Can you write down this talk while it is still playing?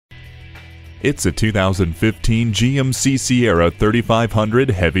It's a 2015 GMC Sierra 3500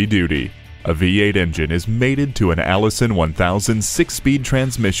 Heavy Duty. A V8 engine is mated to an Allison 1000 6-speed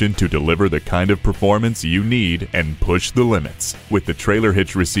transmission to deliver the kind of performance you need and push the limits. With the trailer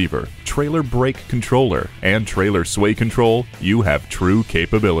hitch receiver, trailer brake controller, and trailer sway control, you have true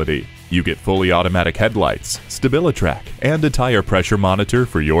capability. You get fully automatic headlights, StabiliTrak, and a tire pressure monitor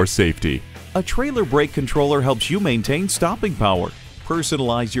for your safety. A trailer brake controller helps you maintain stopping power.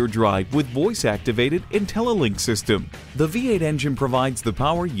 Personalize your drive with voice-activated INTELLILINK system. The V8 engine provides the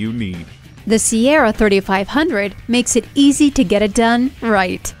power you need. The Sierra 3500 makes it easy to get it done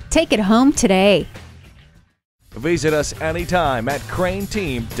right. Take it home today. Visit us anytime at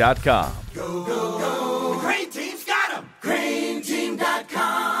crainteam.com. Go, go, go.